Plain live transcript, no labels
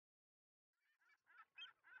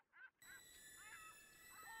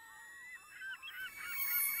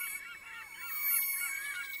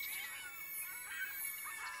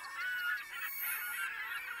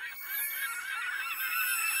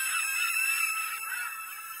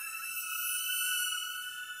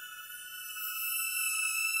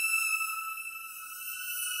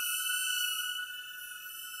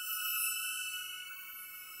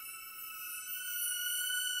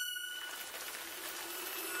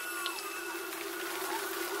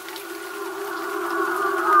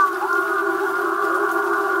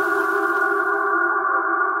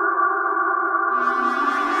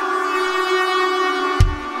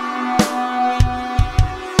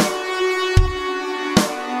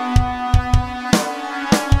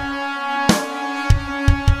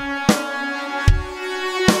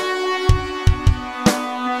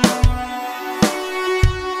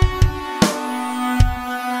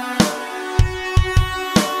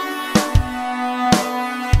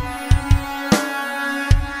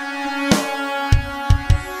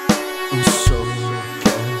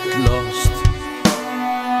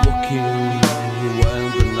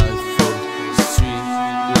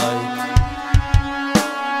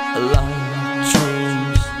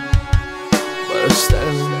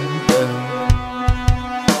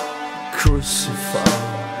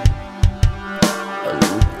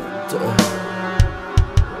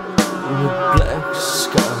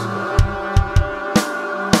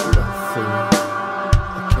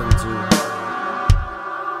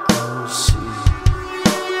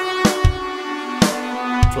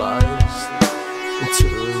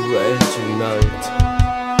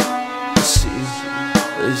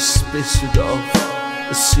is spaced off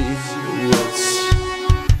a secrets,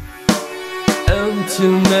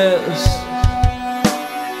 emptiness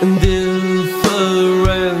and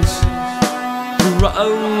difference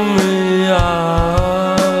round me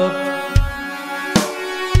up,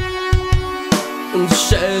 and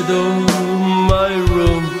shadow my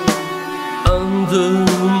room under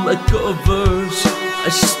my covers. I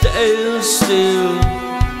stay still,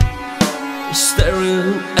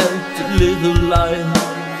 staring at the little light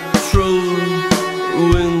through the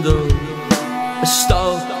window. I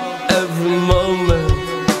stop every moment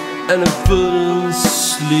and I couldn't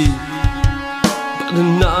sleep, but the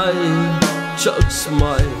night chokes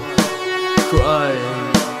my cry.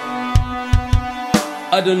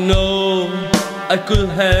 I don't know, I could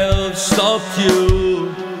have stopped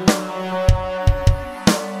you.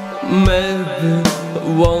 Maybe I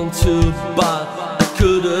want to, but I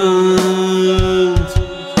couldn't.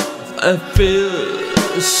 I feel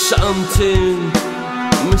something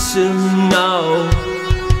missing now.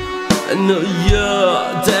 I know you're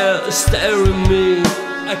there staring me.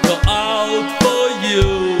 I call out for you,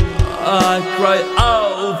 I cry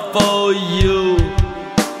out for you.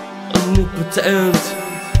 Omnipotent,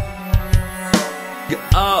 get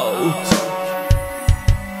out,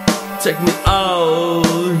 take me out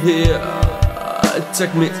here,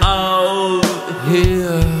 take me out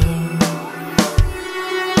here.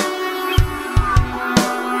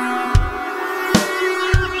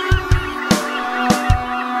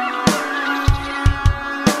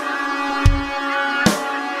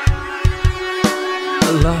 I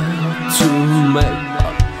like to make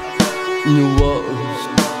up new worlds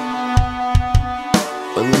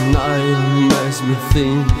when the night makes me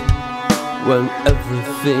think, when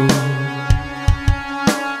everything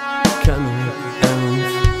cannot end.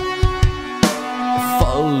 If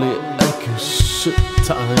only I could shoot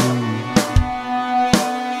time.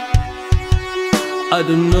 I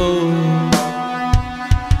don't know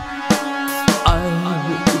if I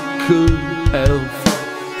could have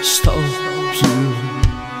stopped you.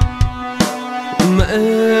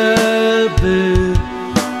 Maybe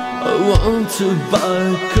I want to, but I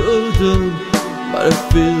couldn't. But I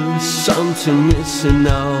feel something missing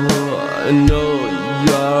now. I know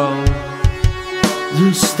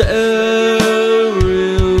you're staring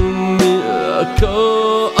me. I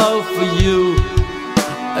call out for you,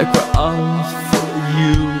 I cry out for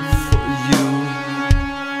you, for you.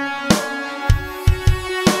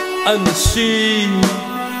 And the sea,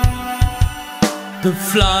 the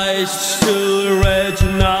flies to red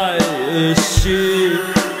night, she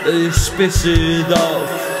they spit it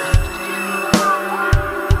off.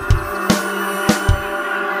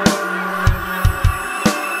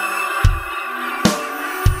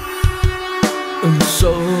 And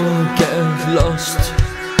so I get lost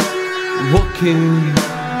walking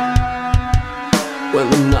when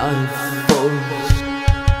the night falls.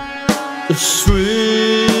 The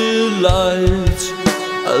street lights,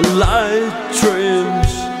 a light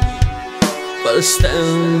dreams, but I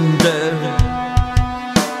stand there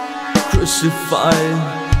crucified.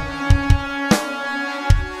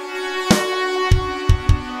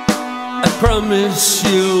 I promise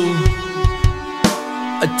you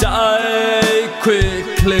I die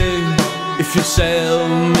quickly if you sell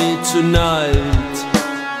me tonight.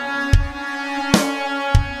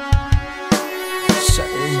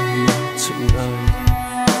 Sell me tonight.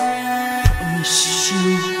 Promise you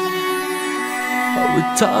I will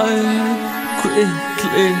die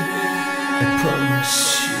quickly. I promise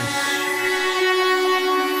you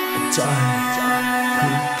I die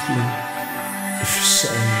quickly if you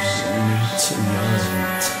sell me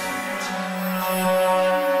tonight.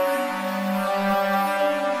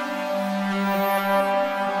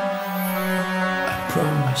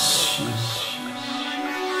 Promise you.